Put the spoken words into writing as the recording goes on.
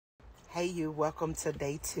Hey you, welcome to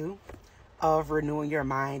day 2 of Renewing Your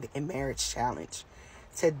Mind in Marriage Challenge.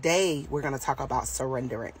 Today, we're going to talk about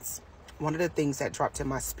surrenderance. One of the things that dropped in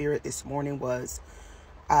my spirit this morning was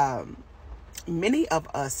many of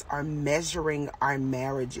us are measuring our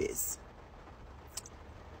marriages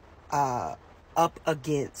up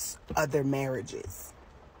against other marriages.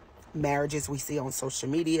 Marriages we see on social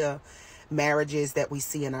media, marriages that we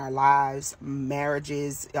see in our lives,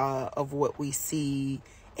 marriages of what we see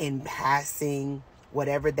in passing,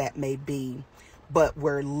 whatever that may be. But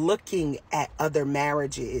we're looking at other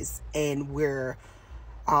marriages and we're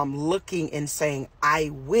looking and saying, I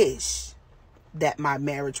wish that my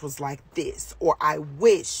marriage was like this, or I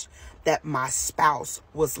wish that my spouse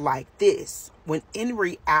was like this. When in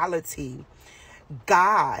reality,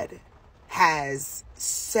 God has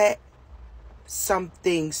set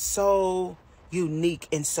something so unique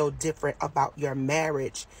and so different about your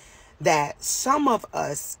marriage that some of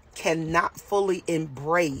us cannot fully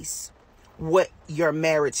embrace what your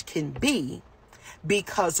marriage can be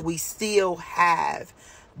because we still have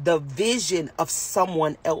the vision of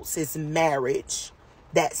someone else's marriage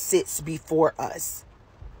that sits before us.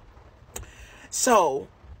 So,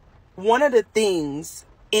 one of the things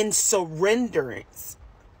in surrenderance,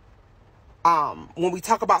 when we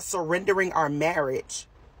talk about surrendering our marriage,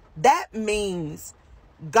 that means,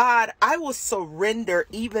 God, I will surrender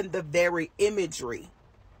even the very imagery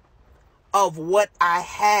of what I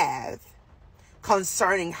have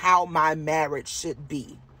concerning how my marriage should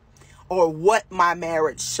be or what my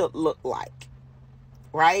marriage should look like,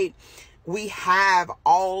 right? We have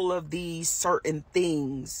all of these certain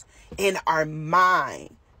things in our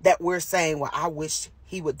mind that we're saying, well, I wish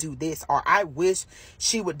he would do this, or I wish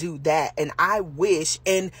she would do that, and I wish,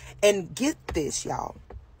 and get this, y'all.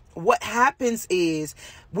 What happens is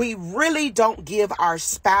we really don't give our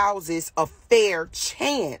spouses a fair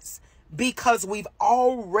chance because we've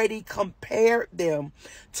already compared them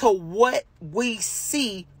to what we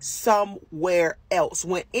see somewhere else.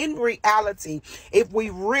 When in reality, if we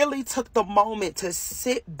really took the moment to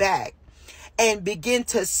sit back and begin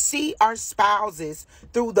to see our spouses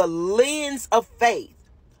through the lens of faith,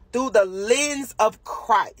 through the lens of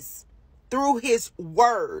Christ, through his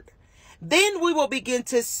word, then we will begin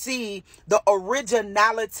to see the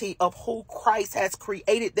originality of who Christ has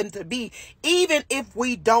created them to be, even if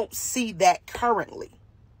we don't see that currently,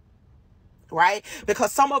 right?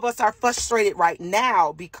 Because some of us are frustrated right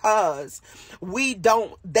now because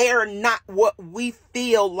they're not what we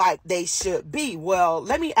feel like they should be. Well,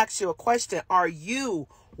 let me ask you a question. Are you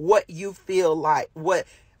what you feel like?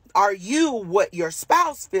 Are you what your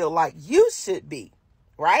spouse feel like you should be?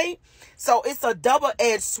 Right? So it's a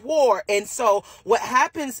double-edged sword. And so what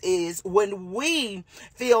happens is when we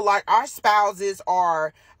feel like our spouses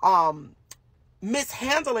are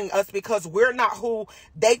mishandling us because we're not who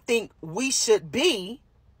they think we should be,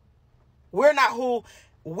 we're not who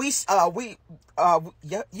you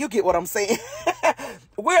get what I'm saying.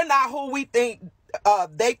 We're not who we think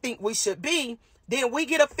they think we should be, then we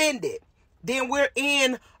get offended. Then we're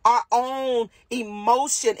in our own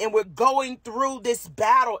emotion and we're going through this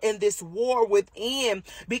battle and this war within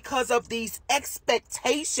because of these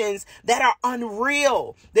expectations that are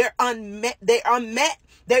unreal. They're unmet. They're unmet.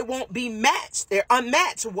 They won't be matched. They're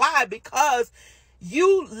unmatched. Why? Because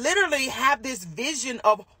you literally have this vision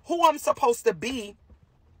of who I'm supposed to be,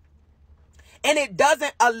 and it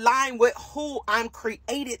doesn't align with who I'm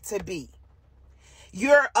created to be.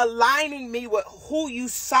 You're aligning me with who you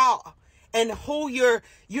saw and who you're,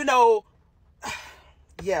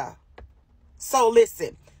 yeah. So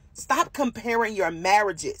listen, stop comparing your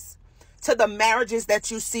marriages to the marriages that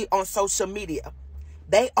you see on social media.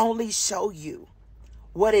 They only show you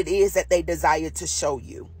what it is that they desire to show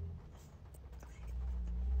you.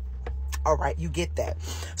 All right, you get that.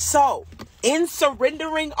 So in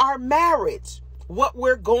surrendering our marriage, what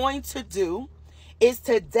we're going to do is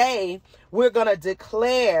today we're going to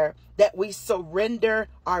declare that we surrender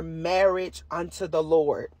our marriage unto the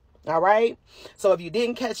Lord. All right. So if you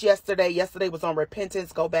didn't catch yesterday was on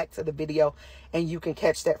repentance. Go back to the video and you can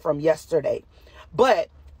catch that from yesterday. But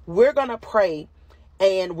we're going to pray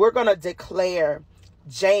and we're going to declare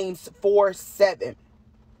James 4:7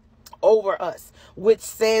 over us, which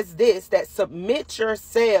says this, that submit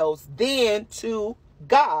yourselves then to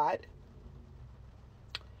God.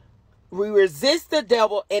 We resist the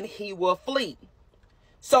devil and he will flee.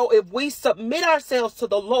 So if we submit ourselves to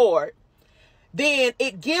the Lord, then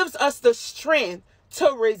it gives us the strength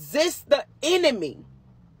to resist the enemy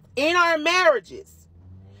in our marriages.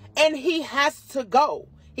 And he has to go.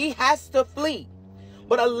 He has to flee.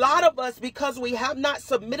 But a lot of us, because we have not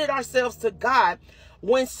submitted ourselves to God,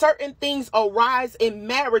 when certain things arise in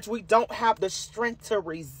marriage, we don't have the strength to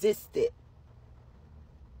resist it.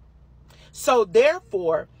 So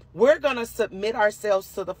therefore, we're going to submit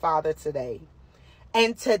ourselves to the Father today.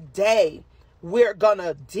 And today, we're going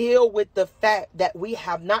to deal with the fact that we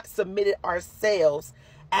have not submitted ourselves,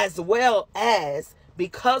 as well as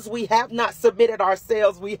because we have not submitted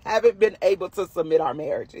ourselves, we haven't been able to submit our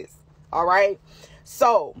marriages. All right.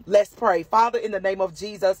 So let's pray. Father, in the name of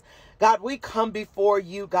Jesus, God, we come before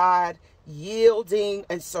you, God, yielding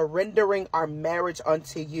and surrendering our marriage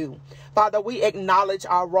unto you. Father, we acknowledge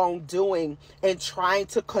our wrongdoing and trying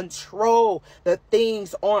to control the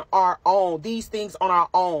things on our own, these things on our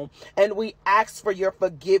own. And we ask for your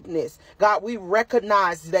forgiveness. God, we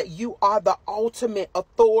recognize that you are the ultimate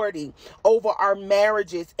authority over our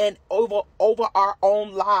marriages and over our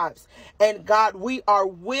own lives. And God, we are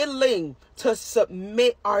willing to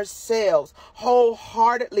submit ourselves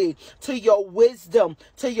wholeheartedly to your wisdom,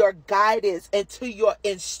 to your guidance, and to your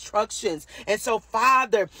instructions. And so,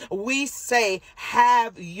 Father, we say,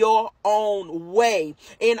 have your own way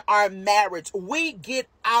in our marriage. We get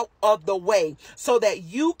out of the way so that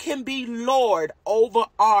you can be Lord over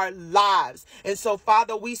our lives. And so,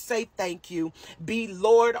 Father, we say thank you. Be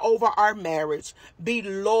Lord over our marriage. Be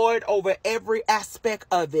Lord over every aspect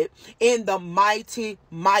of it. In the mighty,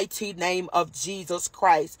 mighty name of Jesus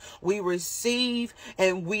Christ, we receive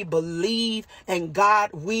and we believe. And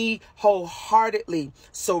God, we wholeheartedly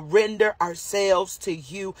surrender ourselves to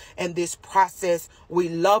you in this process. We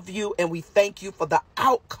love you and we thank you for the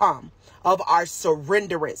outcome of our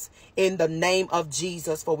surrenderance in the name of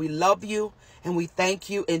Jesus. For we love you and we thank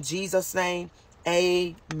you in Jesus' name.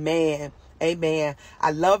 Amen. Amen.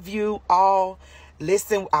 I love you all.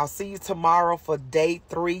 Listen, I'll see you tomorrow for day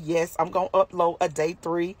 3. Yes, I'm going to upload a day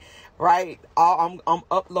 3, right? I'm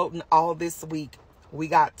uploading all this week. We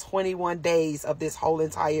got 21 days of this whole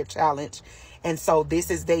entire challenge. And so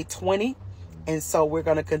this is day 20. And so we're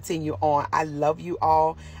going to continue on. I love you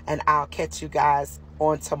all, and I'll catch you guys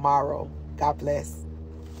on tomorrow. God bless.